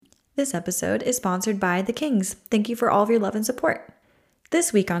This episode is sponsored by The Kings. Thank you for all of your love and support.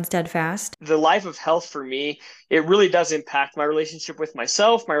 This week on Steadfast, The life of health for me, it really does impact my relationship with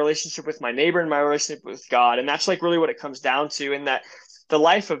myself, my relationship with my neighbor, and my relationship with God. And that's like really what it comes down to. In that the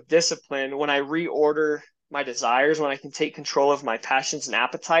life of discipline, when I reorder my desires, when I can take control of my passions and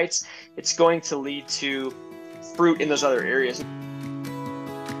appetites, it's going to lead to fruit in those other areas.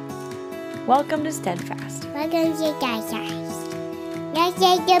 welcome to Steadfast. Welcome to guys. Let's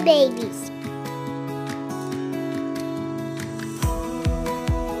take the babies.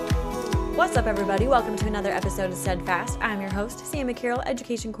 What's up, everybody? Welcome to another episode of Steadfast. I'm your host, Sam McCarroll,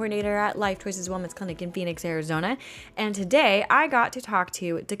 Education Coordinator at Life Choices Women's Clinic in Phoenix, Arizona. And today I got to talk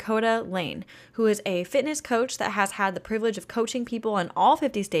to Dakota Lane, who is a fitness coach that has had the privilege of coaching people in all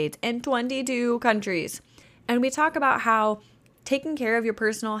 50 states and 22 countries. And we talk about how taking care of your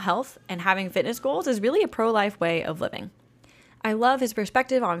personal health and having fitness goals is really a pro-life way of living. I love his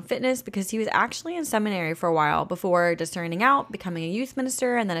perspective on fitness because he was actually in seminary for a while before discerning out, becoming a youth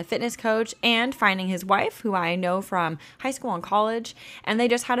minister, and then a fitness coach, and finding his wife, who I know from high school and college, and they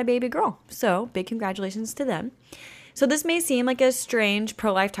just had a baby girl. So big congratulations to them. So this may seem like a strange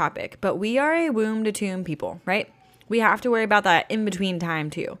pro-life topic, but we are a womb to tomb people, right? We have to worry about that in-between time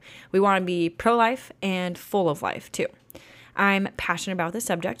too. We want to be pro-life and full of life too. I'm passionate about this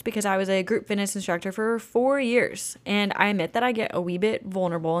subject because I was a group fitness instructor for 4 years, and I admit that I get a wee bit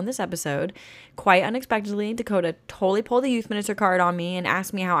vulnerable in this episode. Quite unexpectedly, Dakota totally pulled the youth minister card on me and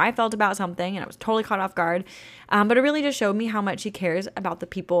asked me how I felt about something, and I was totally caught off guard, but it really just showed me how much he cares about the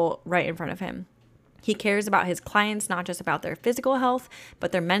people right in front of him. He cares about his clients, not just about their physical health,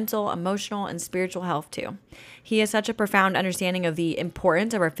 but their mental, emotional, and spiritual health too. He has such a profound understanding of the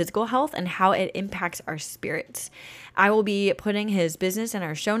importance of our physical health and how it impacts our spirits. I will be putting his business in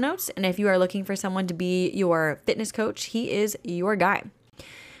our show notes, and if you are looking for someone to be your fitness coach, he is your guy.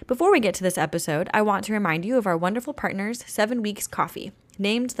 Before we get to this episode, I want to remind you of our wonderful partners, 7 Weeks Coffee.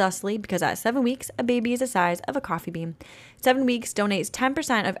 Named thusly because at 7 weeks, a baby is the size of a coffee bean. 7 Weeks donates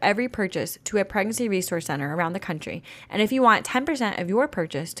 10% of every purchase to a pregnancy resource center around the country. And if you want 10% of your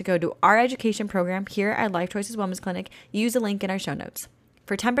purchase to go to our education program here at Life Choices Women's Clinic, use the link in our show notes.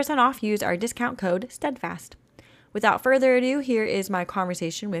 For 10% off, use our discount code STEADFAST. Without further ado, here is my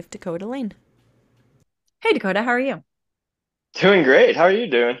conversation with Dakota Lane. Hey, Dakota, how are you? Doing great. How are you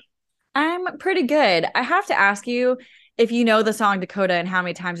doing? I'm pretty good. I have to ask you if you know the song Dakota and how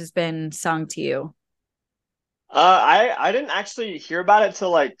many times it's been sung to you. I didn't actually hear about it till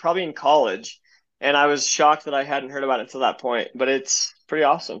like probably in college, and I was shocked that I hadn't heard about it until that point. But it's pretty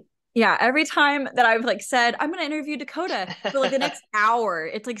awesome. Yeah, every time that I've said I'm gonna interview Dakota for the next hour,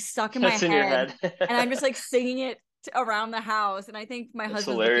 it's stuck in my That's in your head, head. and I'm just singing it around the house. And I think my That's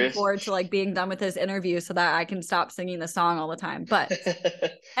husband's looking hilarious. forward to being done with his interview so that I can stop singing the song all the time. But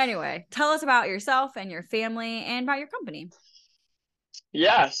anyway, tell us about yourself and your family and about your company.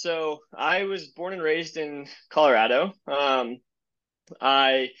 Yeah, so I was born and raised in Colorado.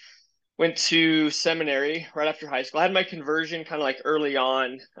 I went to seminary right after high school. I had my conversion kind of like early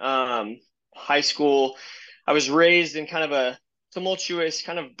on. High school, I was raised in kind of a tumultuous,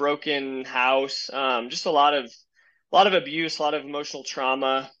 kind of broken house. Just a lot of abuse, a lot of emotional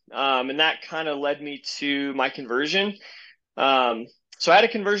trauma, and that kind of led me to my conversion. So I had a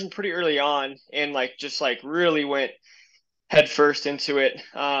conversion pretty early on, and just really went headfirst into it.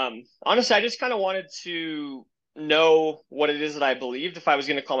 Honestly, I just kind of wanted to know what it is that I believed if I was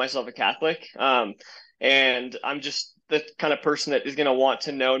going to call myself a Catholic. And I'm just the kind of person that is going to want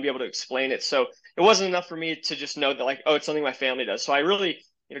to know and be able to explain it. So it wasn't enough for me to just know that oh, it's something my family does. So I really,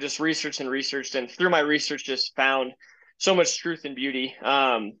 just researched and researched, and through my research, just found so much truth and beauty.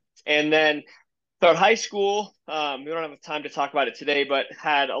 And then throughout high school, we don't have time to talk about it today, but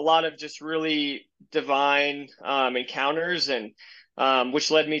had a lot of just really divine encounters, and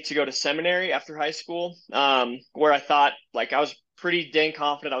which led me to go to seminary after high school, where I thought I was pretty dang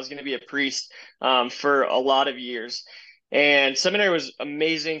confident I was going to be a priest for a lot of years. And seminary was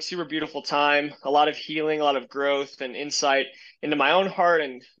amazing, super beautiful time, a lot of healing, a lot of growth and insight into my own heart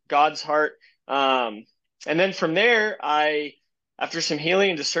and God's heart. And then from there, after some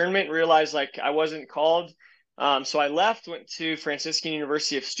healing and discernment, realized I wasn't called. So I left, went to Franciscan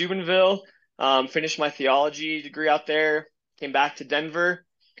University of Steubenville, finished my theology degree out there, came back to Denver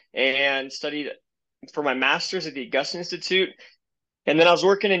and studied for my master's at the Augustine Institute. And then I was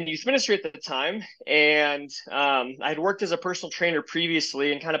working in youth ministry at the time, and I had worked as a personal trainer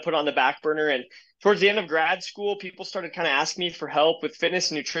previously and kind of put it on the back burner. And towards the end of grad school, people started kind of asking me for help with fitness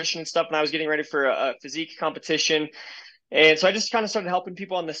and nutrition and stuff, and I was getting ready for a physique competition. And so I just kind of started helping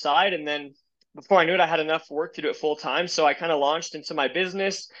people on the side. And then before I knew it, I had enough work to do it full time. So I kind of launched into my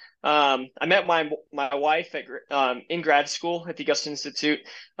business. I met my wife in grad school at the Augusta Institute.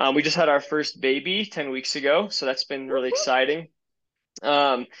 We just had our first baby 10 weeks ago, so that's been really exciting.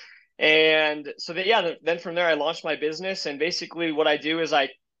 And so then from there I launched my business, and basically what I do is I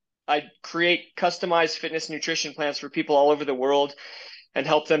create customized fitness nutrition plans for people all over the world and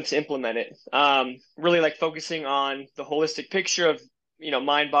help them to implement it. Really like focusing on the holistic picture of,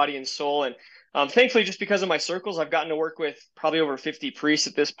 mind, body, and soul. And thankfully, just because of my circles, I've gotten to work with probably over 50 priests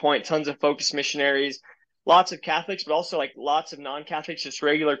at this point, tons of focus missionaries, lots of Catholics, but also like lots of non-Catholics, just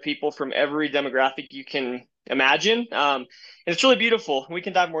regular people from every demographic you can imagine. And it's really beautiful. We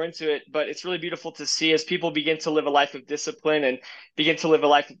can dive more into it, but it's really beautiful to see as people begin to live a life of discipline and begin to live a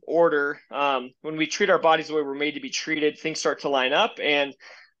life of order. When we treat our bodies the way we're made to be treated, things start to line up, and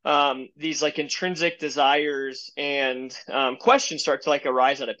these like intrinsic desires and questions start to like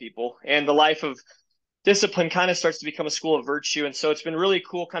arise out of people, and the life of discipline kind of starts to become a school of virtue. And so it's been really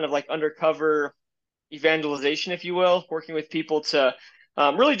cool, kind of like undercover evangelization, if you will, working with people to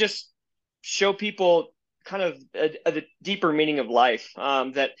really just show people kind of a deeper meaning of life.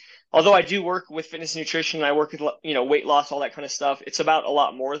 That although I do work with fitness and nutrition, and I work with weight loss, all that kind of stuff, it's about a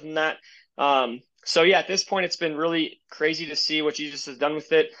lot more than that. So yeah, at this point, it's been really crazy to see what Jesus has done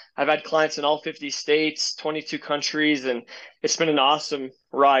with it. I've had clients in all 50 states, 22 countries, and it's been an awesome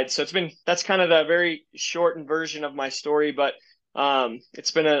ride. So that's kind of the very shortened version of my story, but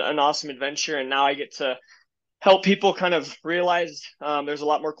it's been an awesome adventure. And now I get to help people kind of realize there's a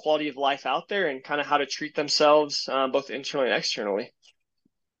lot more quality of life out there, and kind of how to treat themselves both internally and externally.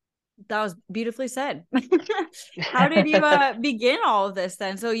 That was beautifully said. How did you begin all of this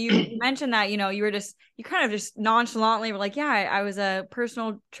then? So you mentioned that, you kind of just nonchalantly were like, yeah, I was a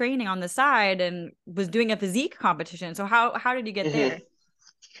personal training on the side and was doing a physique competition. So how did you get there?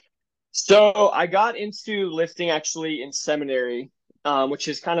 So I got into lifting actually in seminary, which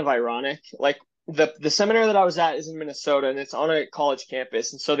is kind of ironic. Like the seminary that I was at is in Minnesota, and it's on a college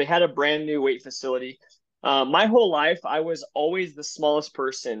campus. And so they had a brand new weight facility. My whole life, I was always the smallest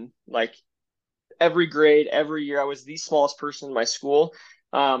person. Like every grade, every year, I was the smallest person in my school.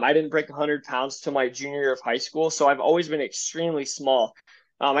 I didn't break 100 pounds till my junior year of high school, so I've always been extremely small.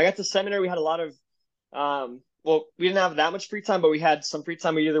 I got to seminary. We had a lot of, we didn't have that much free time, but we had some free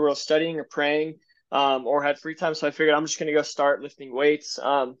time. We either were studying or praying, or had free time. So I figured I'm just going to go start lifting weights.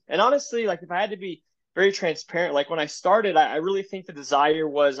 And honestly, like if I had to be very transparent, like when I started, I really think the desire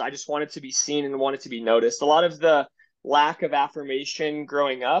was I just wanted to be seen and wanted to be noticed. A lot of the lack of affirmation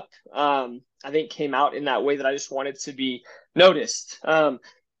growing up, I think came out in that way, that I just wanted to be noticed. So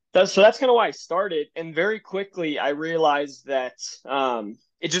that's kind of why I started. And very quickly I realized that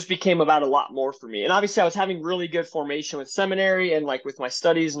it just became about a lot more for me. And obviously I was having really good formation with seminary and like with my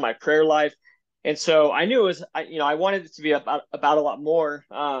studies and my prayer life. And so I knew it was, I wanted it to be about a lot more.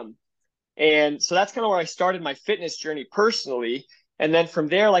 And so that's kind of where I started my fitness journey personally. And then from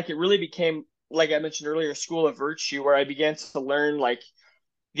there, like it really became, like I mentioned earlier, a school of virtue, where I began to learn like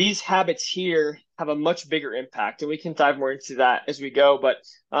these habits here have a much bigger impact. And we can dive more into that as we go. But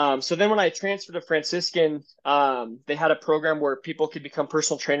so then when I transferred to Franciscan, they had a program where people could become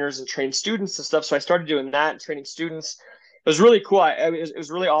personal trainers and train students and stuff. So I started doing that and training students. It was really cool. It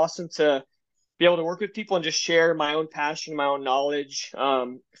was really awesome to be able to work with people and just share my own passion, my own knowledge,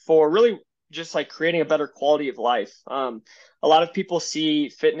 for really just like creating a better quality of life. A lot of people see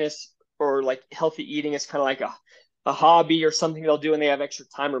fitness or like healthy eating as kind of like a hobby or something they'll do when they have extra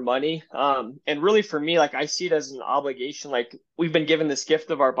time or money. And really for me, like I see it as an obligation. Like we've been given this gift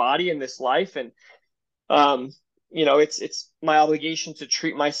of our body in this life. And, it's my obligation to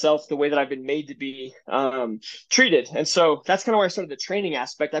treat myself the way that I've been made to be treated. And so that's kind of where I started the training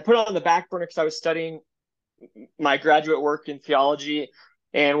aspect. I put it on the back burner because I was studying my graduate work in theology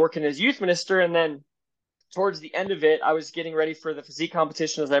and working as youth minister. And then towards the end of it, I was getting ready for the physique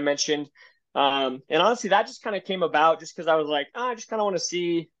competition, as I mentioned. And honestly, that just kind of came about just because I was like, I just kind of want to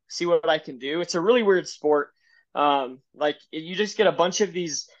see what I can do. It's a really weird sport. Like you just get a bunch of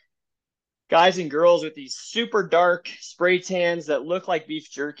these guys and girls with these super dark spray tans that look like beef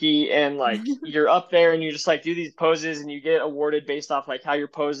jerky, and like you're up there and you just like do these poses and you get awarded based off like how you're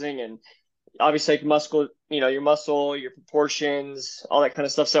posing, and obviously like your muscle, your proportions, all that kind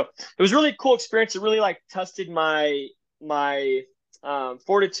of stuff. So it was really cool experience. It really like tested my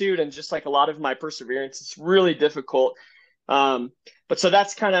fortitude and just like a lot of my perseverance. It's really difficult. But so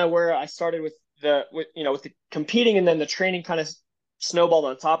that's kind of where I started with the competing, and then the training kind of snowballed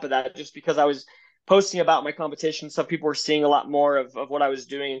on top of that, just because I was posting about my competition. Some people were seeing a lot more of what I was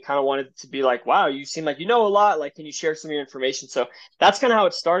doing and kind of wanted to be like, wow, you seem like you know a lot. Like, can you share some of your information? So that's kind of how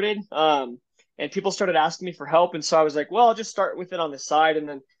it started. and people started asking me for help. And so I was like, well, I'll just start with it on the side. And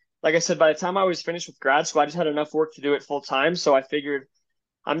then, like I said, by the time I was finished with grad school, I just had enough work to do it full time. So I figured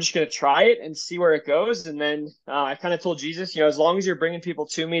I'm just going to try it and see where it goes. And then I kind of told Jesus, as long as you're bringing people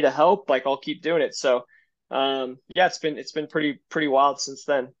to me to help, like I'll keep doing it. So yeah, it's been pretty wild since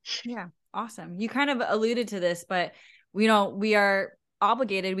then. Yeah. Awesome. You kind of alluded to this, but we are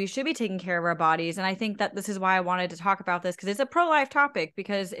obligated. We should be taking care of our bodies. And I think that this is why I wanted to talk about this, because it's a pro-life topic,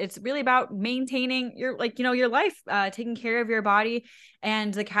 because it's really about maintaining your, your life, taking care of your body.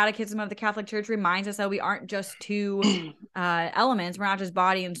 And the Catechism of the Catholic Church reminds us that we aren't just two elements. We're not just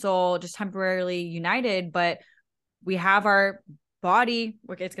body and soul, just temporarily united, but we have our body.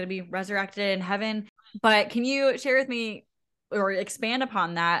 It's going to be resurrected in heaven. But can you share with me or expand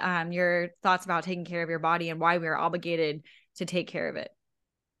upon that, your thoughts about taking care of your body and why we are obligated to take care of it?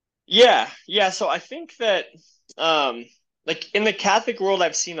 Yeah. So I think that like in the Catholic world,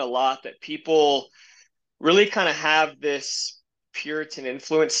 I've seen a lot that people really kind of have this Puritan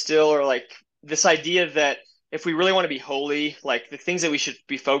influence still, or like this idea that if we really want to be holy, like the things that we should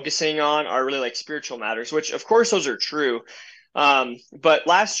be focusing on are really like spiritual matters, which of course those are true. But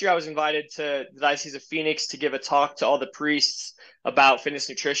last year I was invited to the Diocese of Phoenix to give a talk to all the priests about fitness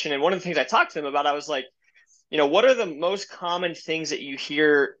nutrition. And one of the things I talked to them about, I was like, what are the most common things that you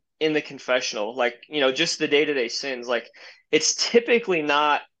hear in the confessional? Like, just the day-to-day sins. Like, it's typically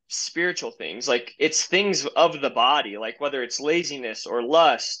not spiritual things. Like, it's things of the body, like whether it's laziness or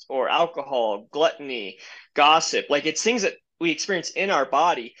lust or alcohol, gluttony, gossip. Like, it's things that we experience in our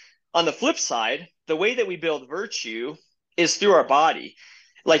body. On the flip side, the way that we build virtue is through our body.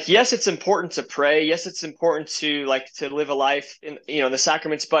 Like, yes, it's important to pray. Yes, it's important to live a life in the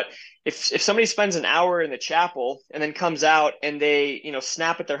sacraments. But if somebody spends an hour in the chapel and then comes out and they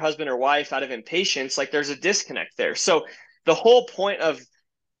snap at their husband or wife out of impatience, like there's a disconnect there. So the whole point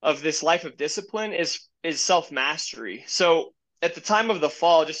of this life of discipline is self-mastery. So at the time of the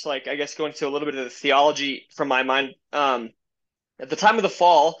fall, just like I guess going to a little bit of the theology from my mind, at the time of the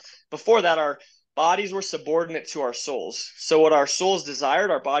fall, before that, our bodies were subordinate to our souls. So what our souls desired,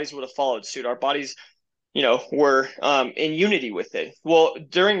 our bodies would have followed suit. Our bodies, were in unity with it. Well,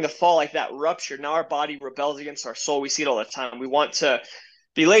 during the fall, like that rupture, now our body rebels against our soul. We see it all the time. We want to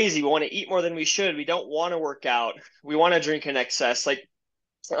be lazy. We want to eat more than we should. We don't want to work out. We want to drink in excess. Like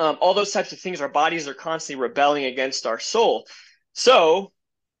all those types of things, our bodies are constantly rebelling against our soul. So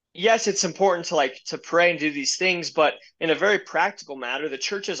yes, it's important to pray and do these things, but in a very practical matter, the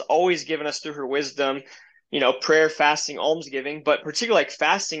church has always given us through her wisdom, prayer, fasting, almsgiving, but particularly like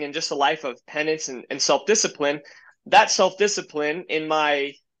fasting and just a life of penance and self-discipline. That self-discipline in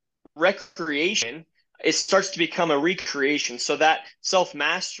my recreation, it starts to become a recreation. So that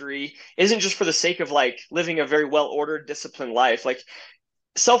self-mastery isn't just for the sake of like living a very well-ordered, disciplined life. Like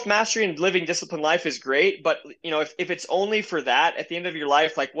self-mastery and living disciplined life is great, but if it's only for that at the end of your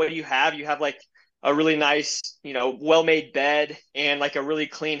life, like what do you have? You have like a really nice, well-made bed and like a really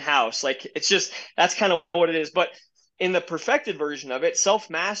clean house. Like it's just, that's kind of what it is. But in the perfected version of it,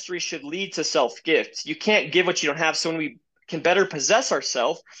 self-mastery should lead to self-gift. You can't give what you don't have. So when we can better possess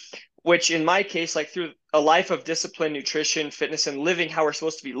ourselves, which in my case, like through a life of discipline, nutrition, fitness, and living how we're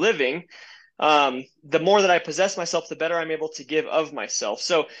supposed to be living, the more that I possess myself, the better I'm able to give of myself.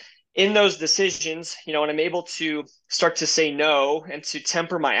 So in those decisions, when I'm able to start to say no and to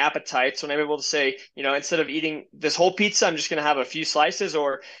temper my appetites, when I'm able to say, instead of eating this whole pizza, I'm just going to have a few slices,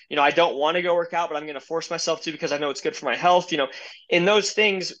 or, I don't want to go work out, but I'm going to force myself to because I know it's good for my health. In those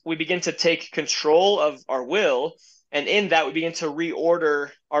things, we begin to take control of our will. And in that, we begin to reorder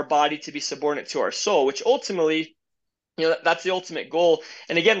our body to be subordinate to our soul, which ultimately, that's the ultimate goal.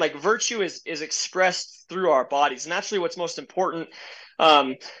 And again, like virtue is expressed through our bodies, and that's really what's most important.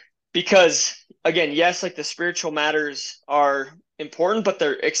 Because again, yes, like the spiritual matters are important, but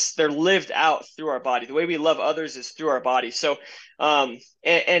they're lived out through our body. The way we love others is through our body. So,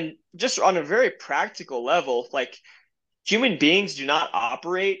 and just on a very practical level, like human beings do not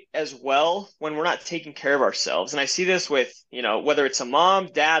operate as well when we're not taking care of ourselves. And I see this with, whether it's a mom,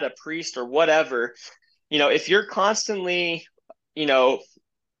 dad, a priest, or whatever. If you're constantly,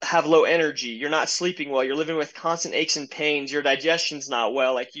 have low energy, you're not sleeping well, you're living with constant aches and pains, your digestion's not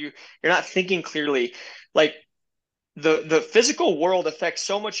well, like you're not thinking clearly, like the physical world affects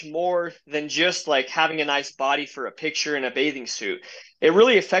so much more than just like having a nice body for a picture in a bathing suit. It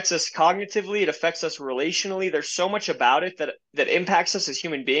really affects us cognitively, it affects us relationally. There's so much about it that impacts us as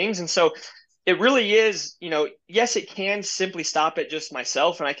human beings. And so it really is, yes, it can simply stop at just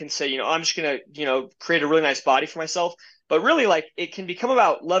myself. And I can say, I'm just going to, create a really nice body for myself. But really, like, it can become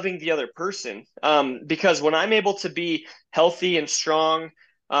about loving the other person. Because when I'm able to be healthy and strong,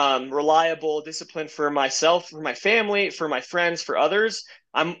 reliable discipline for myself, for my family, for my friends, for others,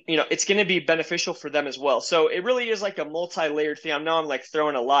 it's going to be beneficial for them as well. So it really is like a multi-layered thing. I know I'm like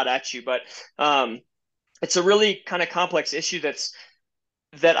throwing a lot at you, but it's a really kind of complex issue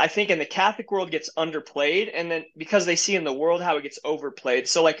that I think in the Catholic world gets underplayed, and then because they see in the world how it gets overplayed.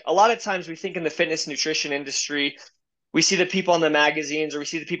 So like a lot of times we think in the fitness nutrition industry, we see the people in the magazines or we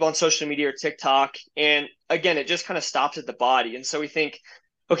see the people on social media or TikTok, and again, it just kind of stops at the body. And so we think,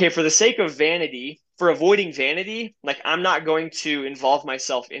 okay, for the sake of vanity, for avoiding vanity, like I'm not going to involve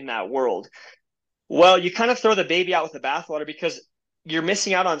myself in that world. Well, you kind of throw the baby out with the bathwater because you're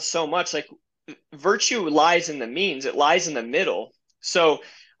missing out on so much. Like virtue lies in the means, it lies in the middle. So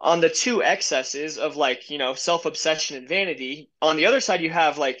on the two excesses of like, self-obsession and vanity, on the other side, you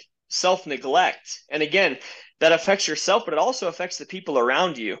have like self-neglect. And again, that affects yourself, but it also affects the people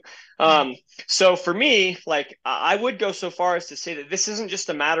around you. So for me, like I would go so far as to say that this isn't just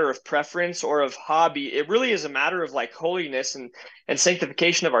a matter of preference or of hobby. It really is a matter of like holiness and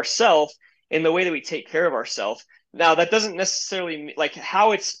sanctification of ourself in the way that we take care of ourselves. Now, that doesn't necessarily like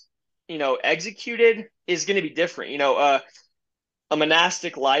how it's, executed is going to be different. A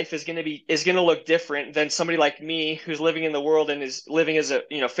monastic life is going to look different than somebody like me who's living in the world and is living as a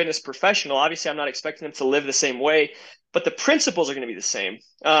fitness professional. Obviously, I'm not expecting them to live the same way, but the principles are going to be the same.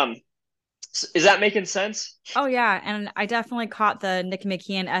 Is that making sense? Oh yeah, and I definitely caught the Nick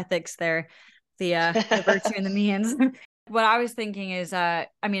McKeon ethics there, the virtue and the means. What I was thinking is,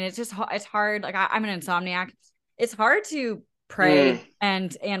 it's hard. Like I'm an insomniac. It's hard to pray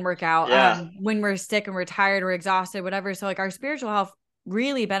and work out when we're sick and we're tired, we're exhausted, whatever. So like our spiritual health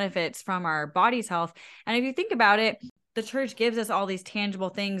really benefits from our body's health. And if you think about it, the church gives us all these tangible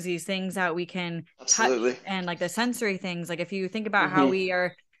things, these things that we can touch, and like the sensory things. Like if you think about how we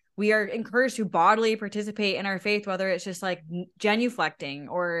are encouraged to bodily participate in our faith, whether it's just like genuflecting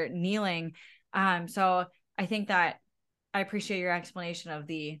or kneeling. So I think that I appreciate your explanation of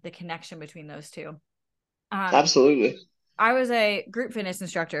the connection between those two. Absolutely. I was a group fitness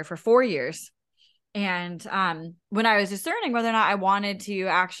instructor for 4 years. And when I was discerning whether or not I wanted to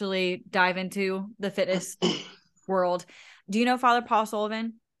actually dive into the fitness world, do you know Father Paul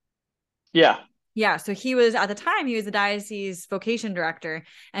Sullivan? Yeah. Yeah. So he was, at the time, he was the diocese vocation director.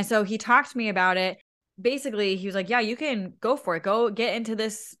 And so he talked to me about it. Basically, he was like, yeah, you can go for it. Go get into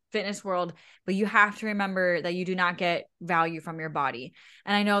this fitness world, but you have to remember that you do not get value from your body.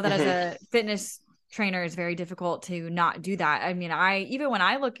 And I know that as a fitness trainer, it's very difficult to not do that. I mean, even when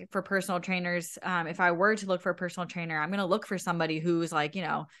I look for personal trainers, if I were to look for a personal trainer, I'm going to look for somebody who's like,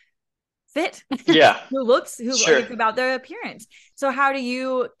 fit. Yeah. Like it's about their appearance. So how do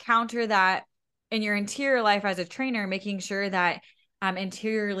you counter that in your interior life as a trainer, making sure that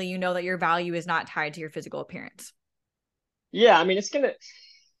interiorly, that your value is not tied to your physical appearance? Yeah. I mean,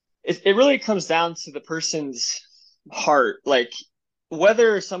 it really comes down to the person's heart. Like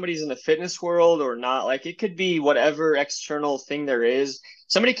whether somebody's in the fitness world or not, like it could be whatever external thing there is.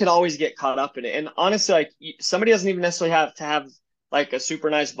 Somebody could always get caught up in it. And honestly, like somebody doesn't even necessarily have to have like a super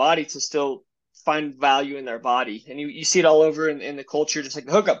nice body to still find value in their body. And you see it all over in the culture, just like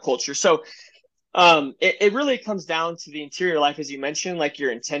the hookup culture. So it really comes down to the interior life, as you mentioned, like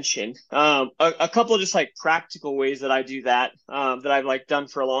your intention. A couple of just like practical ways that I do that, that I've like done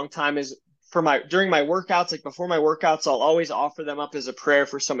for a long time is during my workouts, like before my workouts, I'll always offer them up as a prayer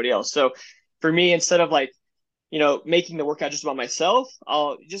for somebody else. So for me, instead of like, making the workout just about myself,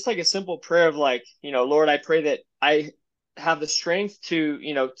 I'll just like a simple prayer of like, Lord, I pray that I have the strength to,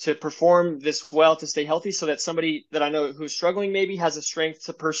 to perform this well, to stay healthy, so that somebody that I know who's struggling maybe has the strength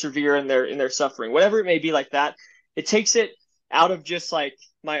to persevere in their suffering, whatever it may be like that. It takes it out of just like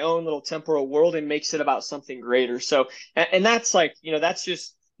my own little temporal world and makes it about something greater. So, and that's like, that's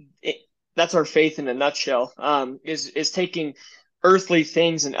just it, that's our faith in a nutshell, is taking earthly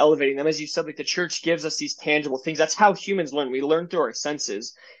things and elevating them. As you said, like the church gives us these tangible things. That's how humans learn. We learn through our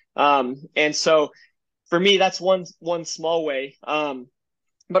senses. And so for me, that's one small way.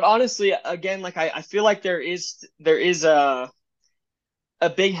 But honestly, again, like I feel like there is a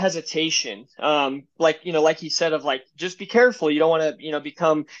big hesitation. Like you said, of like, just be careful. You don't want to,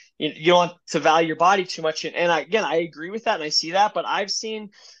 become, you don't want to value your body too much. And I agree with that, and I see that, but I've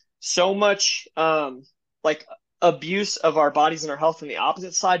seen so much like abuse of our bodies and our health on the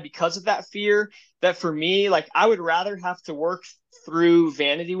opposite side because of that fear, that for me, like I would rather have to work through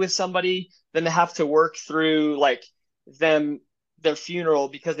vanity with somebody than to have to work through like their funeral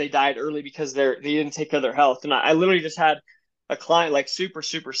because they died early because they didn't take care of their health. And I literally just had a client, like super,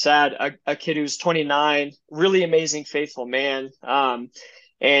 super sad, a kid who's 29, really amazing, faithful man.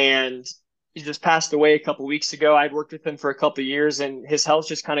 And he just passed away a couple weeks ago. I'd worked with him for a couple of years, and his health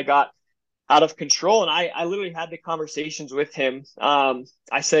just kind of got out of control. And I literally had the conversations with him.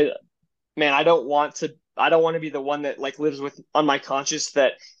 I said, man, I don't want to be the one that like lives with on my conscience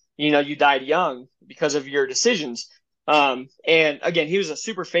that, you died young because of your decisions. And again, he was a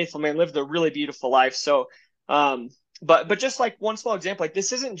super faithful man, lived a really beautiful life. So, but just like one small example, like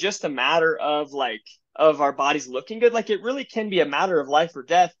this isn't just a matter of like, of our bodies looking good. Like it really can be a matter of life or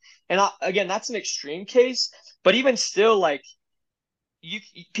death. And again, that's an extreme case, but even still, like, you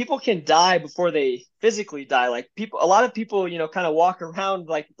people can die before they physically die. Like a lot of people, kind of walk around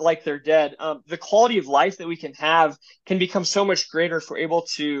like they're dead. The quality of life that we can have can become so much greater if we're able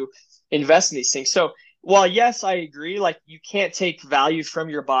to invest in these things. So while yes, I agree, like you can't take value from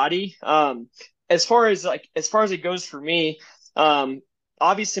your body. As far as it goes for me,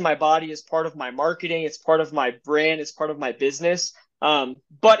 obviously my body is part of my marketing, it's part of my brand, it's part of my business.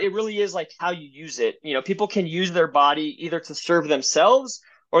 But it really is like how you use it. People can use their body either to serve themselves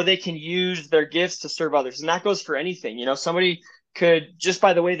or they can use their gifts to serve others. And that goes for anything. Somebody could, just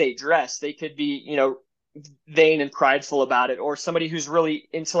by the way they dress, they could be, vain and prideful about it. Or somebody who's really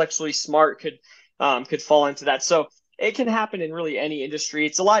intellectually smart could fall into that. So it can happen in really any industry.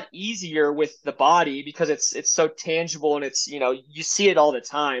 It's a lot easier with the body because it's so tangible and it's, you see it all the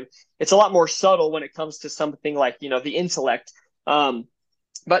time. It's a lot more subtle when it comes to something like, the intellect.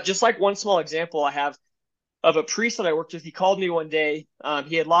 But just like one small example I have of a priest that I worked with, he called me one day.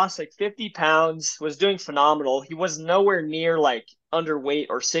 He had lost like 50 pounds, was doing phenomenal. He was nowhere near like underweight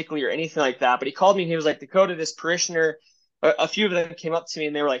or sickly or anything like that. But he called me and he was like, Dakota, this parishioner, a few of them came up to me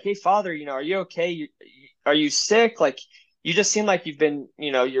and they were like, hey, Father, are you okay? Are you sick? Like, you just seem like you've been,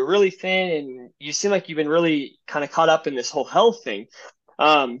 you're really thin and you seem like you've been really kind of caught up in this whole health thing.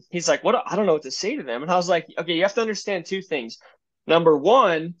 He's like, what? I don't know what to say to them. And I was like, okay, you have to understand two things. Number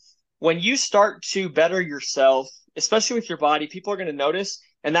one, when you start to better yourself, especially with your body, people are going to notice,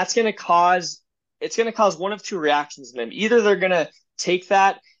 and it's going to cause one of two reactions in them. Either they're going to take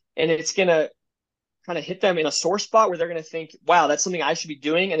that and it's going to kind of hit them in a sore spot where they're going to think, wow, that's something I should be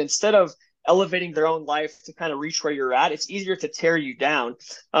doing. And instead of elevating their own life to kind of reach where you're at, it's easier to tear you down.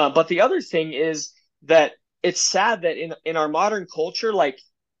 But the other thing is that it's sad that in our modern culture, like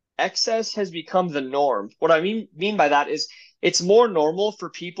excess has become the norm. What I mean by that is it's more normal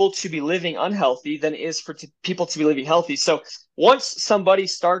for people to be living unhealthy than it is for people to be living healthy. So once somebody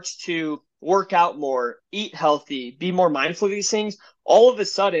starts to work out more, eat healthy, be more mindful of these things, all of a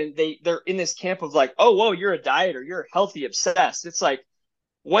sudden they're in this camp of like, oh, whoa, you're a dieter, you're healthy obsessed. It's like,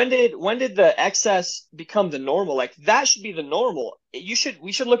 when did the excess become the normal? Like that should be the normal. We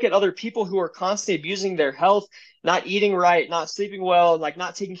should look at other people who are constantly abusing their health, not eating right, not sleeping well, like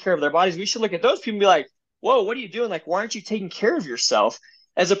not taking care of their bodies. We should look at those people and be like, whoa, what are you doing? Like, why aren't you taking care of yourself?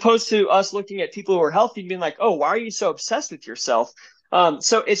 As opposed to us looking at people who are healthy and being like, oh, why are you so obsessed with yourself?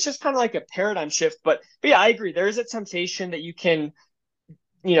 So it's just kind of like a paradigm shift. But yeah, I agree. There is a temptation that you can,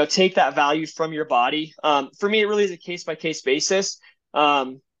 take that value from your body. For me, it really is a case by case basis.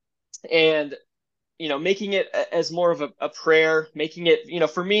 And making it as more of a prayer, making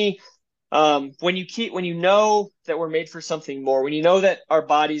it, for me, when you know that we're made for something more, when you know that our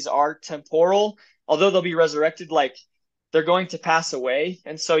bodies are temporal, although they'll be resurrected, like they're going to pass away.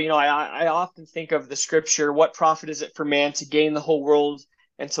 And so, I often think of the scripture, what profit is it for man to gain the whole world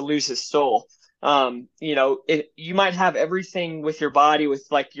and to lose his soul? You might have everything with your body, with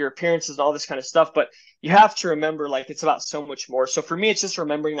like your appearances, all this kind of stuff, but you have to remember, like, it's about so much more. So for me, it's just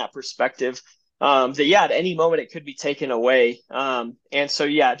remembering that perspective, that yeah, at any moment it could be taken away. And so,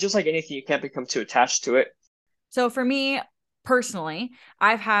 yeah, just like anything, you can't become too attached to it. So for me personally,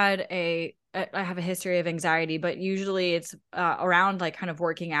 I have a history of anxiety, but usually it's around like kind of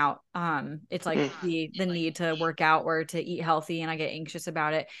working out. It's like the need to work out or to eat healthy, and I get anxious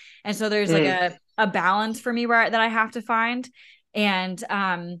about it. And so there's like a balance for me that I have to find. And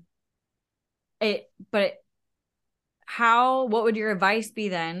what would your advice be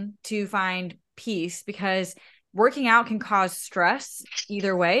then to find peace? Because working out can cause stress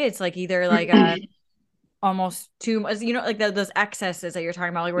either way. It's like either like a almost too much, like those excesses that you're talking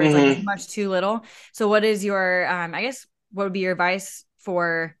about, like where it's like too much, too little. So what is your, I guess, what would be your advice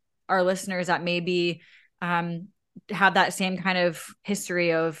for our listeners that maybe have that same kind of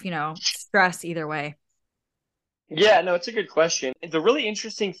history of, stress either way? Yeah, no, it's a good question. The really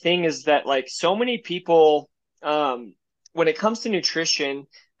interesting thing is that like so many people, when it comes to nutrition,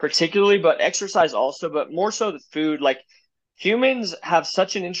 particularly, but exercise also, but more so the food, like humans have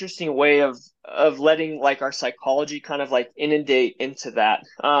such an interesting way of letting like our psychology kind of like inundate into that.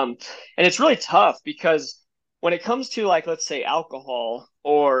 And it's really tough because when it comes to like, let's say alcohol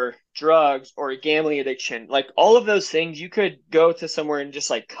or drugs or a gambling addiction, like all of those things, you could go to somewhere and just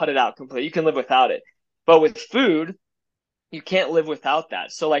like cut it out completely. You can live without it. But with food, you can't live without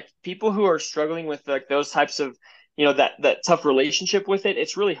that. So like people who are struggling with like those types of, that tough relationship with it,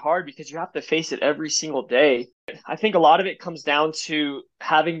 it's really hard because you have to face it every single day. I think a lot of it comes down to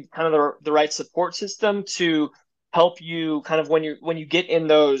having kind of the right support system to help you kind of when you get in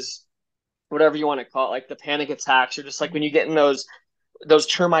those, whatever you want to call it, like the panic attacks, or just like when you get in those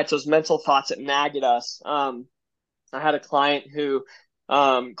termites, those mental thoughts that nag at us. I had a client who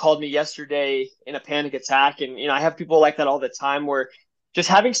called me yesterday in a panic attack. And, I have people like that all the time, where just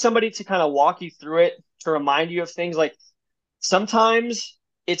having somebody to kind of walk you through it, to remind you of things. Like sometimes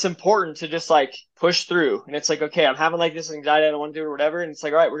it's important to just like push through. And it's like, okay, I'm having like this anxiety, I don't want to do it or whatever. And it's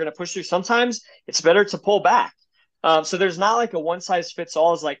like, all right, we're going to push through. Sometimes it's better to pull back. So there's not like a one size fits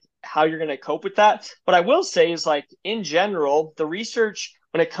all as like how you're going to cope with that. What I will say is like in general, the research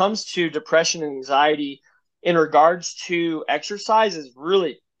when it comes to depression and anxiety in regards to exercise is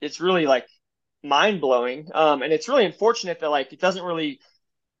really like mind blowing. And it's really unfortunate that like it doesn't really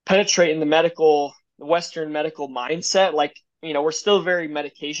penetrate in the Western medical mindset. Like, we're still very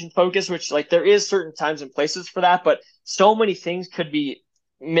medication focused, which like there is certain times and places for that, but so many things could be,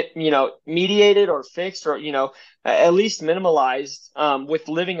 mediated or fixed, or, at least minimalized with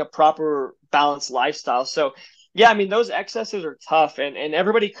living a proper balanced lifestyle. So yeah, I mean, those excesses are tough, and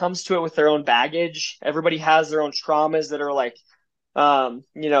everybody comes to it with their own baggage. Everybody has their own traumas that are like,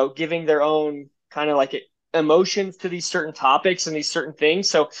 giving their own kind of like emotions to these certain topics and these certain things.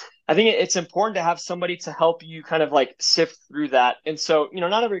 So I think it's important to have somebody to help you kind of like sift through that. And so,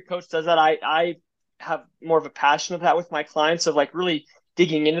 not every coach does that. I have more of a passion of that with my clients, of like really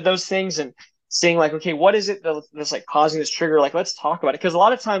digging into those things and seeing like, okay, what is it that's like causing this trigger? Like, let's talk about it. Because a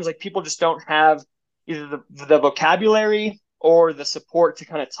lot of times like people just don't have either the vocabulary or the support to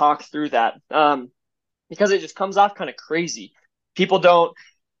kind of talk through that, because it just comes off kind of crazy. People don't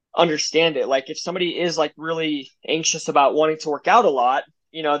understand it. Like if somebody is like really anxious about wanting to work out a lot,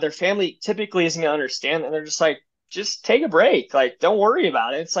 their family typically isn't going to understand. And they're just like, just take a break. Like, don't worry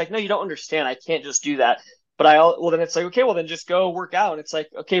about it. It's like, no, you don't understand. I can't just do that. But well, then it's like, okay, well then just go work out. And it's like,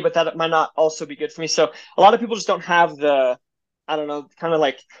 okay, but that might not also be good for me. So a lot of people just don't have I don't know, kind of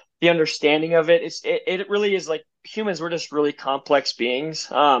like the understanding of it. It really is like humans. We're just really complex beings.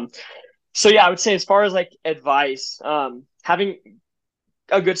 So yeah, I would say as far as like advice, having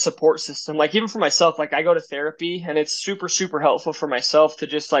a good support system, like even for myself, like I go to therapy, and it's super, super helpful for myself to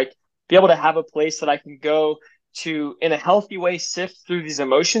just like be able to have a place that I can go to in a healthy way, sift through these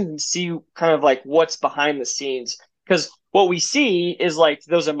emotions and see kind of like what's behind the scenes. Because what we see is like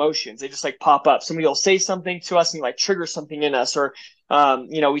those emotions, they just like pop up. Somebody will say something to us and like trigger something in us, or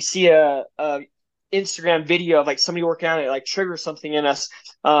we see a Instagram video of like somebody working on it, like trigger something in us.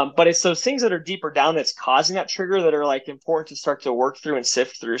 But it's those things that are deeper down that's causing that trigger that are like important to start to work through and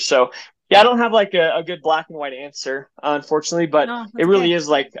sift through. So yeah, I don't have like a good black and white answer, unfortunately, but No, it that's really okay. is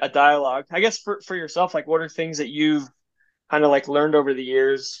like a dialogue. I guess for yourself, like what are things that you've kind of like learned over the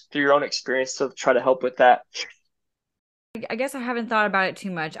years through your own experience to try to help with that? I guess I haven't thought about it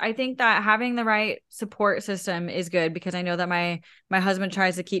too much. I think that having the right support system is good, because I know that my husband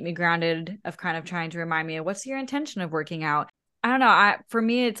tries to keep me grounded, of kind of trying to remind me of what's your intention of working out. I don't know. For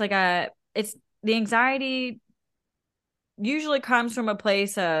me, it's like it's the anxiety usually comes from a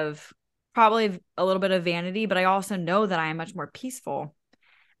place of probably a little bit of vanity, but I also know that I am much more peaceful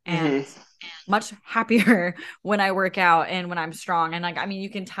and Mm-hmm. much happier when I work out and when I'm strong. And like, I mean, you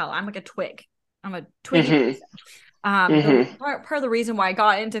can tell I'm like a twig. I'm a twiggy Mm-hmm. person. The Mm-hmm. part of the reason why I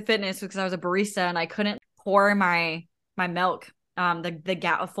got into fitness was because I was a barista and I couldn't pour my milk,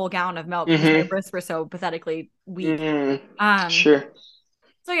 a full gallon of milk, because my Mm-hmm. wrists were so pathetically weak. Mm-hmm. Um, Sure.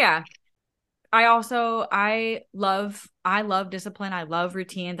 so yeah, I love discipline. I love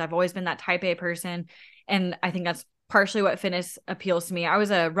routines. I've always been that type A person. And I think that's partially what fitness appeals to me. I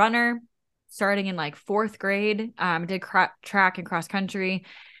was a runner starting in like fourth grade. Did track and cross country.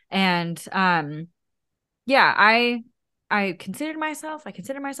 And yeah, I consider myself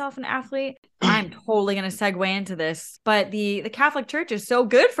an athlete. I'm totally going to segue into this, but the Catholic Church is so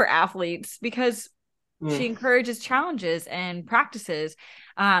good for athletes because she Mm. encourages challenges and practices.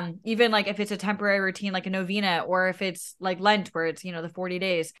 Even like if it's a temporary routine, like a novena, or if it's like Lent, where it's, the 40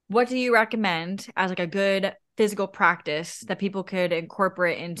 days. What do you recommend as like a good physical practice that people could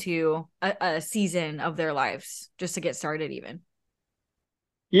incorporate into a season of their lives just to get started even?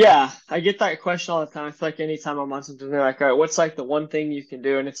 Yeah, I get that question all the time. I feel like anytime I'm on something, they're like, all right, what's like the one thing you can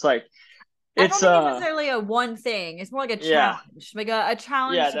do? And it's like, I don't It's think it's necessarily a one thing. It's more like a yeah, challenge, like a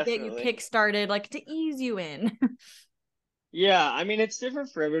challenge yeah, to get you definitely. kick started, like to ease you in. Yeah, I mean it's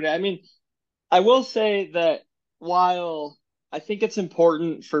different for every day. I mean, I will say that while I think it's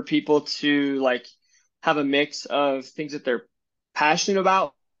important for people to like have a mix of things that they're passionate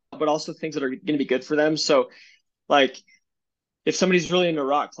about, but also things that are going to be good for them. So like if somebody's really into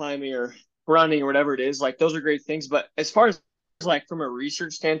rock climbing or running or whatever it is, like those are great things. But as far as like from a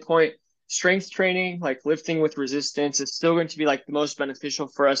research standpoint, strength training, like lifting with resistance, is still going to be like the most beneficial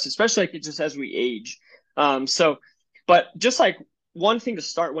for us, especially like just as we age. So, but just like one thing to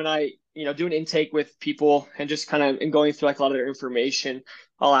start when I, do an intake with people and just kind of in going through like a lot of their information,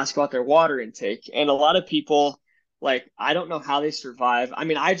 I'll ask about their water intake. And a lot of people, like, I don't know how they survive. I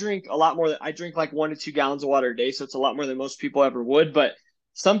mean, I drink a lot more than I drink like 1 to 2 gallons of water a day, so it's a lot more than most people ever would. But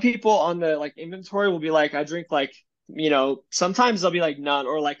some people on the like inventory will be like, I drink like, sometimes they'll be like none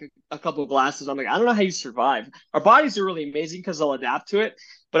or like a couple of glasses. I'm like, I don't know how you survive. Our bodies are really amazing because they'll adapt to it.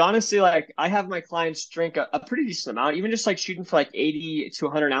 But honestly, like I have my clients drink a pretty decent amount, even just like shooting for like 80 to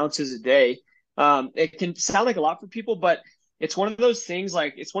 100 ounces a day. It can sound like a lot for people, but it's one of those things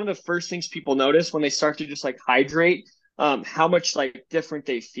like it's one of the first things people notice when they start to just like hydrate, how much like different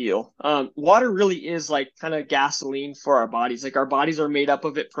they feel. Water really is like kind of gasoline for our bodies. Like our bodies are made up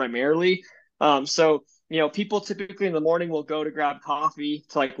of it primarily. So people typically in the morning will go to grab coffee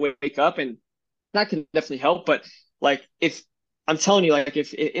to like wake up, and that can definitely help. But like if I'm telling you, like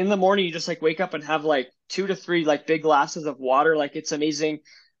if in the morning you just like wake up and have like 2 to 3 like big glasses of water, like it's amazing.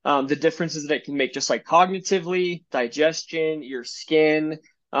 The differences that it can make just like cognitively, digestion, your skin,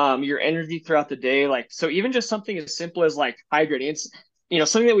 your energy throughout the day. Like, so even just something as simple as like hydrating, it's,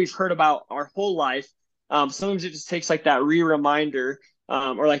 something that we've heard about our whole life. Sometimes it just takes like that reminder,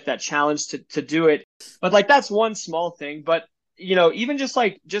 or like that challenge to do it. But like, that's one small thing, but even just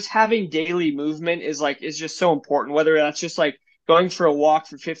like just having daily movement is just so important, whether that's just like going for a walk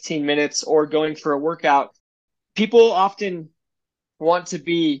for 15 minutes or going for a workout. People often want to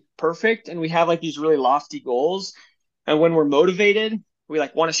be perfect and we have like these really lofty goals. And when we're motivated, we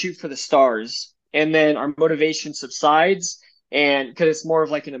like want to shoot for the stars. And then our motivation subsides and because it's more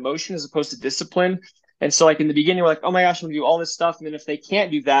of like an emotion as opposed to discipline. And so like in the beginning, we're like, oh my gosh, I'm gonna do all this stuff. And then if they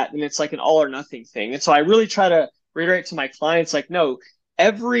can't do that, then it's like an all or nothing thing. And so I really try to reiterate to my clients, like, no,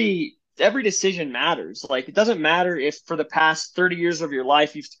 every decision matters. Like it doesn't matter if for the past 30 years of your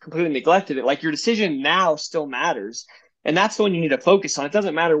life you've completely neglected it. Like your decision now still matters. And that's the one you need to focus on. It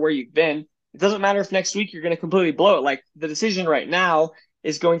doesn't matter where you've been. It doesn't matter if next week you're going to completely blow it. Like the decision right now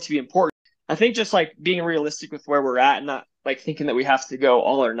is going to be important. I think just like being realistic with where we're at and not like thinking that we have to go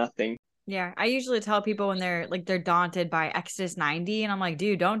all or nothing. Yeah, I usually tell people when they're daunted by Exodus 90, and I'm like,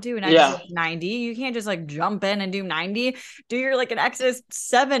 dude, don't do an Yeah. Exodus 90. You can't just like jump in and do 90. Do your like an Exodus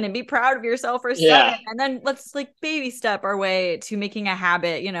 7 and be proud of yourself for 7, Yeah. and then let's like baby step our way to making a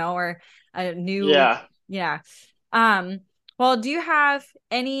habit, or a new, Yeah. yeah. Well, do you have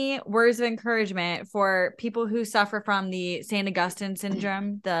any words of encouragement for people who suffer from the St. Augustine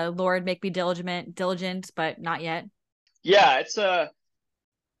syndrome, the Lord make me diligent, but not yet? Yeah.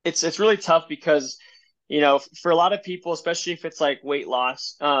 It's really tough because, for a lot of people, especially if it's like weight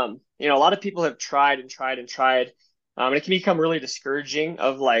loss, a lot of people have tried and tried and tried. And it can become really discouraging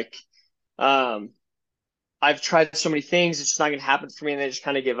of like, um, I've tried so many things, it's just not gonna happen for me, and they just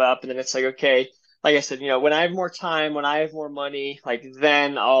kind of give up. And then it's like, okay, like I said, when I have more time, when I have more money, like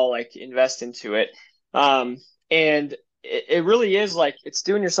then I'll like invest into it. Um, and it really is like it's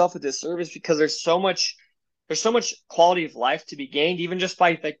doing yourself a disservice because there's so much quality of life to be gained, even just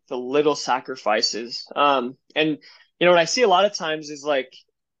by like the little sacrifices. And what I see a lot of times is like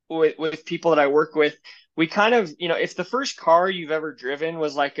with people that I work with, we kind of, if the first car you've ever driven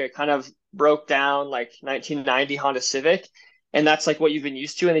was like a kind of broke down like 1990 Honda Civic, and that's like what you've been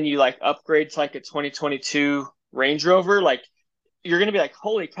used to, and then you like upgrade to like a 2022 Range Rover, like you're gonna be like,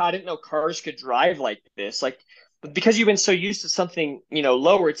 holy cow, I didn't know cars could drive like this. Like because you've been so used to something,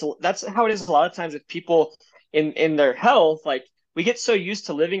 lower. That's how it is a lot of times with people in their health. Like we get so used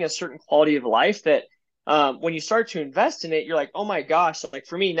to living a certain quality of life that when you start to invest in it, you're like, oh my gosh, like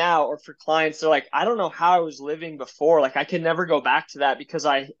for me now or for clients, they're like, I don't know how I was living before. Like I can never go back to that because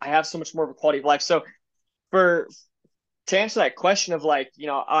I have so much more of a quality of life. So for to answer that question of like,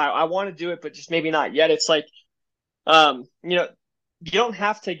 I want to do it, but just maybe not yet. It's like, um, you know, you don't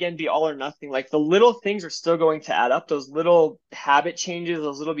have to again be all or nothing. Like the little things are still going to add up. Those little habit changes,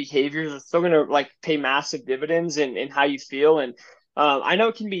 those little behaviors are still going to like pay massive dividends in how you feel. And I know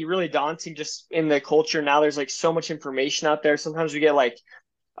it can be really daunting just in the culture now. There's like so much information out there. Sometimes we get like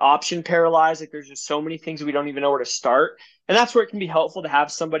option paralyzed. Like there's just so many things we don't even know where to start. And that's where it can be helpful to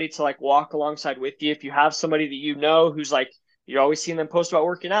have somebody to like walk alongside with you. If you have somebody that you know who's like, you're always seeing them post about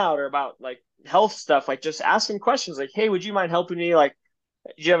working out or about like health stuff, like just ask them questions like, hey, would you mind helping me? Like,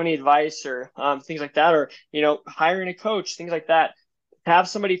 do you have any advice or things like that? Or, hiring a coach, things like that. Have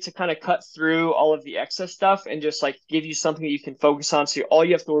somebody to kind of cut through all of the excess stuff and just like give you something that you can focus on. So all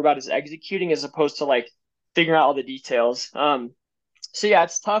you have to worry about is executing as opposed to like figuring out all the details. So yeah,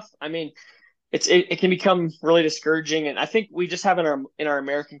 it's tough. I mean, it can become really discouraging, and I think we just have in our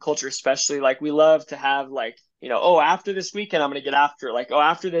American culture, especially, like we love to have like, oh, after this weekend I'm gonna get after it. Like, oh,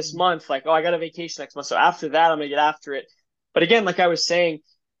 after this month, like, oh, I got a vacation next month, so after that I'm gonna get after it. But again, like I was saying,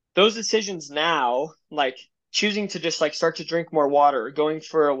 those decisions now, like choosing to just like start to drink more water or going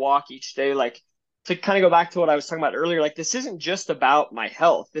for a walk each day, like to kind of go back to what I was talking about earlier, like this isn't just about my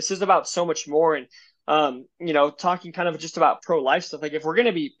health. This is about so much more. And talking kind of just about pro-life stuff. Like if we're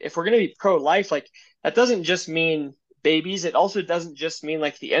gonna be pro-life, like that doesn't just mean babies. It also doesn't just mean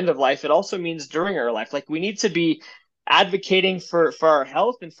like the end of life. It also means during our life. Like we need to be advocating for our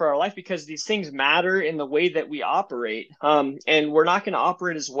health and for our life because these things matter in the way that we operate. And we're not going to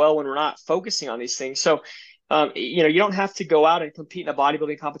operate as well when we're not focusing on these things. So you don't have to go out and compete in a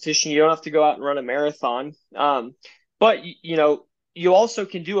bodybuilding competition. You don't have to go out and run a marathon. But you also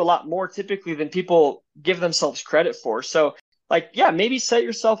can do a lot more typically than people give themselves credit for. So like, yeah, maybe set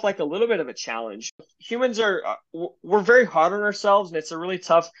yourself like a little bit of a challenge. Humans we're very hard on ourselves, and it's a really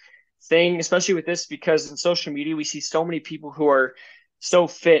tough thing, especially with this, because in social media, we see so many people who are so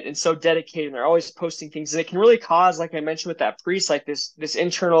fit and so dedicated, and they're always posting things. And it can really cause, like I mentioned with that priest, like this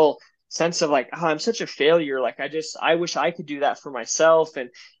internal sense of like, oh, I'm such a failure. Like I wish I could do that for myself. And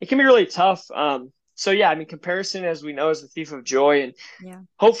it can be really tough. So yeah, I mean, comparison, as we know, is the thief of joy. And Yeah.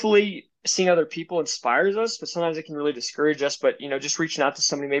 hopefully seeing other people inspires us, but sometimes it can really discourage us. But, just reaching out to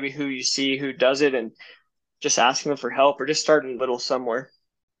somebody maybe who you see who does it and just asking them for help or just starting little somewhere.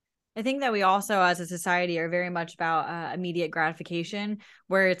 I think that we also, as a society, are very much about immediate gratification,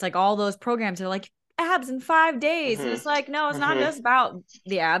 where it's like all those programs are like abs in 5 days, and it's like, no, it's not just about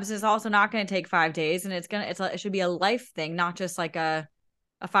the abs. It's also not going to take 5 days, and it should be a life thing, not just like a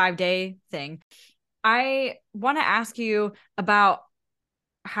 5-day thing. I want to ask you about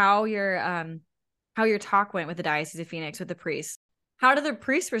how your talk went with the Diocese of Phoenix with the priests. How did the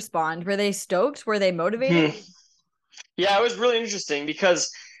priests respond? Were they stoked? Were they motivated? Yeah, it was really interesting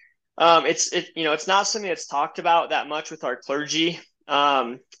because it's not something that's talked about that much with our clergy.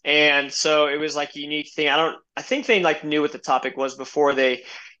 And so it was like a unique thing. I think they like knew what the topic was before they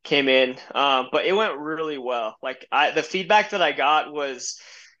came in. But it went really well. Like the feedback that I got was,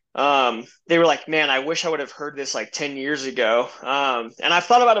 they were like, man, I wish I would have heard this like 10 years ago. And I've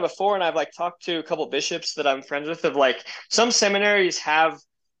thought about it before, and I've like talked to a couple of bishops that I'm friends with of like some seminaries have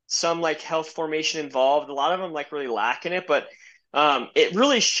some like health formation involved. A lot of them like really lack in it, but it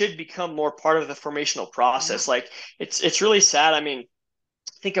really should become more part of the formational process. Like it's really sad. I mean,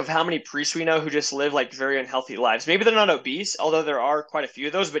 think of how many priests we know who just live like very unhealthy lives. Maybe they're not obese, although there are quite a few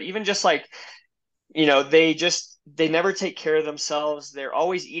of those, but even just like, they never take care of themselves. They're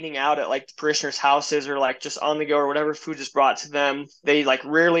always eating out at like the parishioners' houses or like just on the go or whatever food is brought to them. They like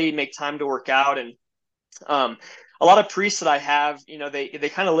rarely make time to work out. And a lot of priests that I have,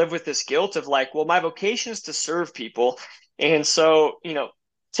 they kind of live with this guilt of like, well, my vocation is to serve people. And so,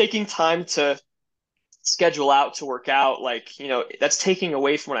 taking time to schedule out to work out, like, that's taking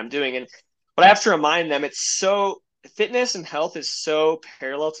away from what I'm doing. And but I have to remind them fitness and health is so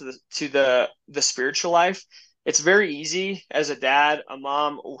parallel to the spiritual life. It's very easy as a dad, a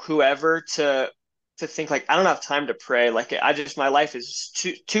mom, whoever to think like, I don't have time to pray. Like my life is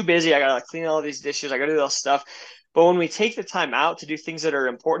too busy. I gotta like clean all these dishes. I gotta do all this stuff. But when we take the time out to do things that are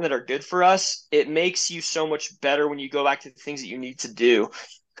important, that are good for us, it makes you so much better when you go back to the things that you need to do.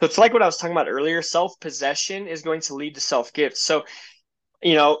 So it's like what I was talking about earlier. Self-possession is going to lead to self-gift. So,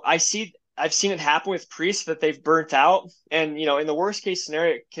 I've seen it happen with priests that they've burnt out. And, in the worst case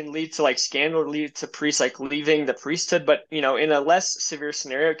scenario, it can lead to like scandal, lead to priests like leaving the priesthood. But, in a less severe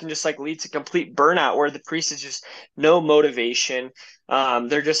scenario, it can just like lead to complete burnout where the priest is just no motivation.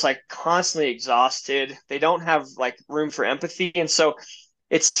 They're just like constantly exhausted. They don't have like room for empathy. And so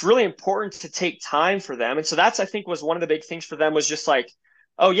it's really important to take time for them. And so that's, I think, was one of the big things for them was just like,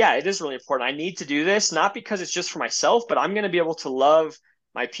 oh yeah, it is really important. I need to do this, not because it's just for myself, but I'm going to be able to love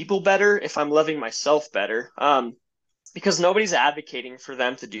my people better if I'm loving myself better. Because nobody's advocating for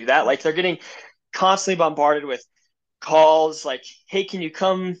them to do that. Like they're getting constantly bombarded with calls like, hey, can you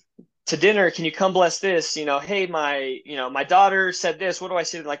come to dinner? Can you come bless this? Hey, my daughter said this. What do I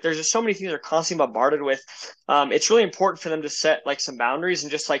say? Like, there's just so many things they're constantly bombarded with. It's really important for them to set like some boundaries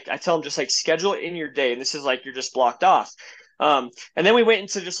and just like, I tell them, just like schedule it in your day. And this is like, you're just blocked off. And then we went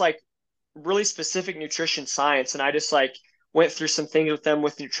into just like really specific nutrition science, and I just like went through some things with them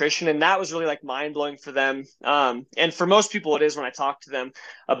with nutrition, and that was really like mind blowing for them. And for most people, it is when I talk to them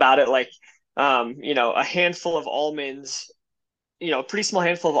about it. Like, a handful of almonds, a pretty small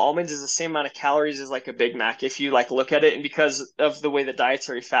handful of almonds is the same amount of calories as like a Big Mac if you like look at it, and because of the way that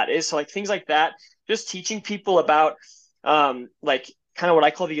dietary fat is. So like things like that, just teaching people about like kind of what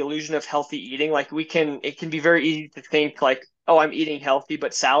I call the illusion of healthy eating. Like it can be very easy to think like, oh, I'm eating healthy,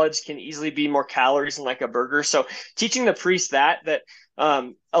 but salads can easily be more calories than like a burger. So teaching the priest that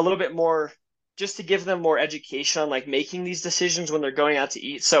a little bit more, just to give them more education on like making these decisions when they're going out to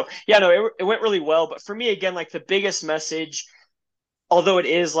eat. So yeah, no, it went really well. But for me, again, like the biggest message, although it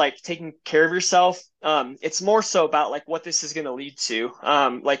is like taking care of yourself, it's more so about like what this is going to lead to.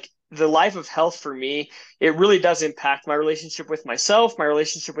 Like the life of health for me, it really does impact my relationship with myself, my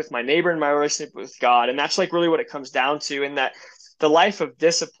relationship with my neighbor, and my relationship with God. And that's like really what it comes down to. In that the life of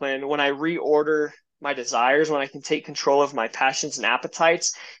discipline, when I reorder my desires, when I can take control of my passions and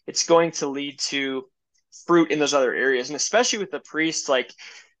appetites, it's going to lead to fruit in those other areas. And especially with the priest, like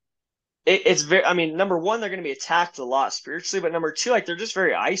it's very, I mean, number one, they're going to be attacked a lot spiritually, but number two, like they're just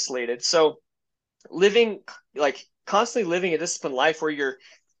very isolated. So living, like constantly living a disciplined life where you're,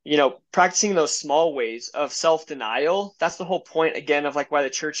 practicing those small ways of self-denial. That's the whole point, again, of like why the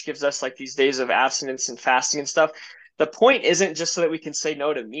church gives us like these days of abstinence and fasting and stuff. The point isn't just so that we can say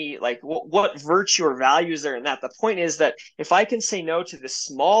no to meat. Like what virtue or value is there in that? The point is that if I can say no to this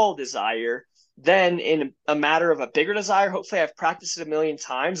small desire, then in a matter of a bigger desire, hopefully I've practiced it a million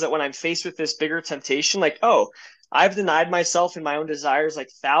times, that when I'm faced with this bigger temptation, like, oh, I've denied myself in my own desires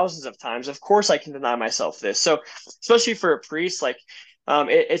like thousands of times. Of course I can deny myself this. So especially for a priest, like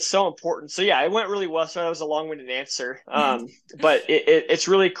it's so important. So yeah, it went really well. So that was a long-winded answer. But it's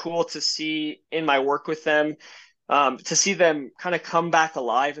really cool to see in my work with them, to see them kind of come back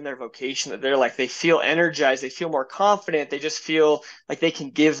alive in their vocation, that they're like, they feel energized, they feel more confident, they just feel like they can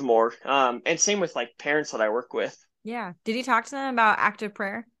give more. And same with like parents that I work with. Yeah. Did you talk to them about active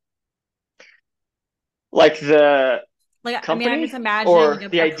prayer? Like the Like, I mean, I'm just company imagining or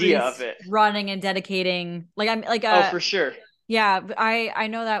like the a idea of priest it? running and dedicating. Like, I'm like Oh, for sure. yeah. I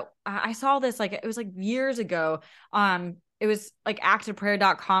know that I saw this like it was like years ago. It was like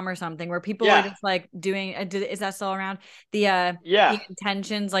activeprayer.com or something where people were Yeah. just like doing. Is that still around? The Yeah.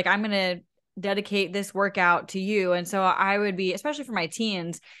 intentions. Like, I'm gonna dedicate this workout to you, and so I would be, especially for my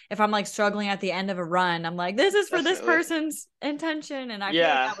teens, if I'm like struggling at the end of a run, I'm like, this is for this Definitely. person's intention, and I feel like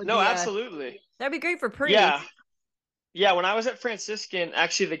Yeah. that would No, be absolutely. that'd be great for Yeah. priests. Yeah, when I was at Franciscan,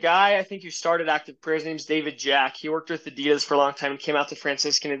 actually, the guy I think who started Active Prayer, his name's David Jack. He worked with Adidas for a long time and came out to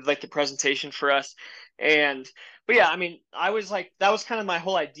Franciscan and did like the presentation for us. And, but yeah, I mean, I was like, that was kind of my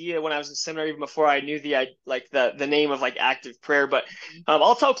whole idea when I was in seminary, even before I knew like the name of like Active Prayer. But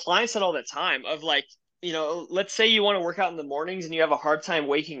I'll tell clients that all the time of like, let's say you want to work out in the mornings and you have a hard time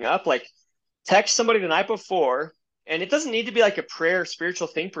waking up, like text somebody the night before. And it doesn't need to be like a prayer spiritual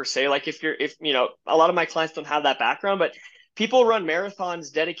thing per se. Like if a lot of my clients don't have that background, but people run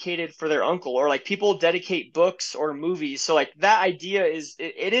marathons dedicated for their uncle, or like people dedicate books or movies. So like that idea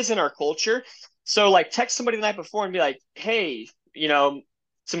it is in our culture. So like text somebody the night before and be like, hey,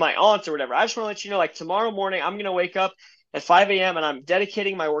 to my aunt or whatever, I just want to let you know, like tomorrow morning I'm gonna wake up at 5 a.m. and I'm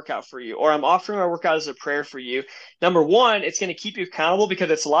dedicating my workout for you, or I'm offering my workout as a prayer for you. Number one, it's going to keep you accountable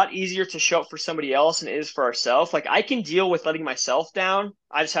because it's a lot easier to show up for somebody else than it is for ourselves. Like I can deal with letting myself down.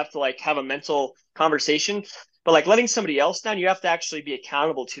 I just have to like have a mental conversation. But like letting somebody else down, you have to actually be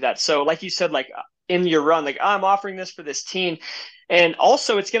accountable to that. So like you said, like in your run, like, oh, I'm offering this for this teen. And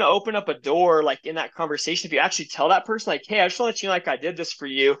also it's going to open up a door, like in that conversation, if you actually tell that person, like, hey, I just want to let you know, like I did this for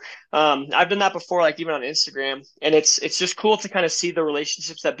you. I've done that before, like even on Instagram, and it's just cool to kind of see the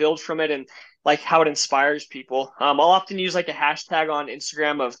relationships that build from it, and like how it inspires people. I'll often use like a hashtag on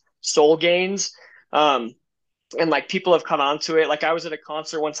Instagram of soul gains. And like people have come onto it. Like I was at a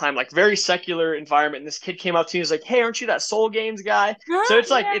concert one time, like very secular environment, and this kid came up to me and was like, hey, aren't you that soul gains guy? So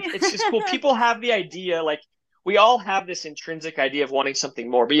it's like it's just cool. Yeah. People have the idea, like we all have this intrinsic idea of wanting something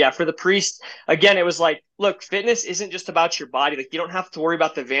more. But yeah, for the priest, again, it was like, look, fitness isn't just about your body. Like you don't have to worry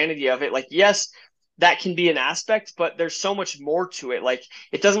about the vanity of it. Like, yes, that can be an aspect, but there's so much more to it. Like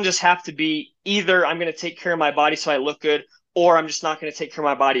it doesn't just have to be either I'm going to take care of my body so I look good, or I'm just not going to take care of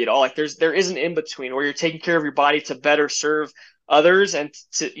my body at all. Like there is an in between where you're taking care of your body to better serve others and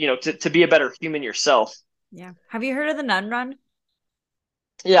to be a better human yourself. Yeah. Have you heard of the Nun Run?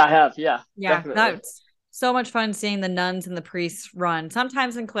 Yeah, I have. Yeah, Yeah, definitely. that's so much fun seeing the nuns and the priests run.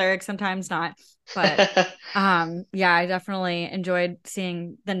 Sometimes in clerics, sometimes not. But yeah, I definitely enjoyed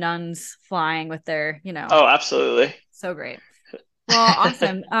seeing the nuns flying with their, Oh, absolutely. so great. Well,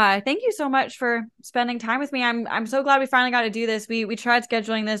 awesome. Thank you so much for spending time with me. I'm so glad we finally got to do this. We tried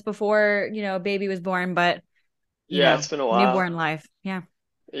scheduling this before, baby was born, but Yeah, it's been a while. newborn life. Yeah.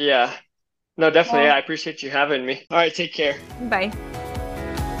 Yeah. No, definitely. Well, Yeah, I appreciate you having me. All right, take care. bye.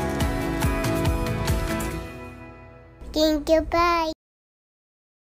 Thank you. Bye.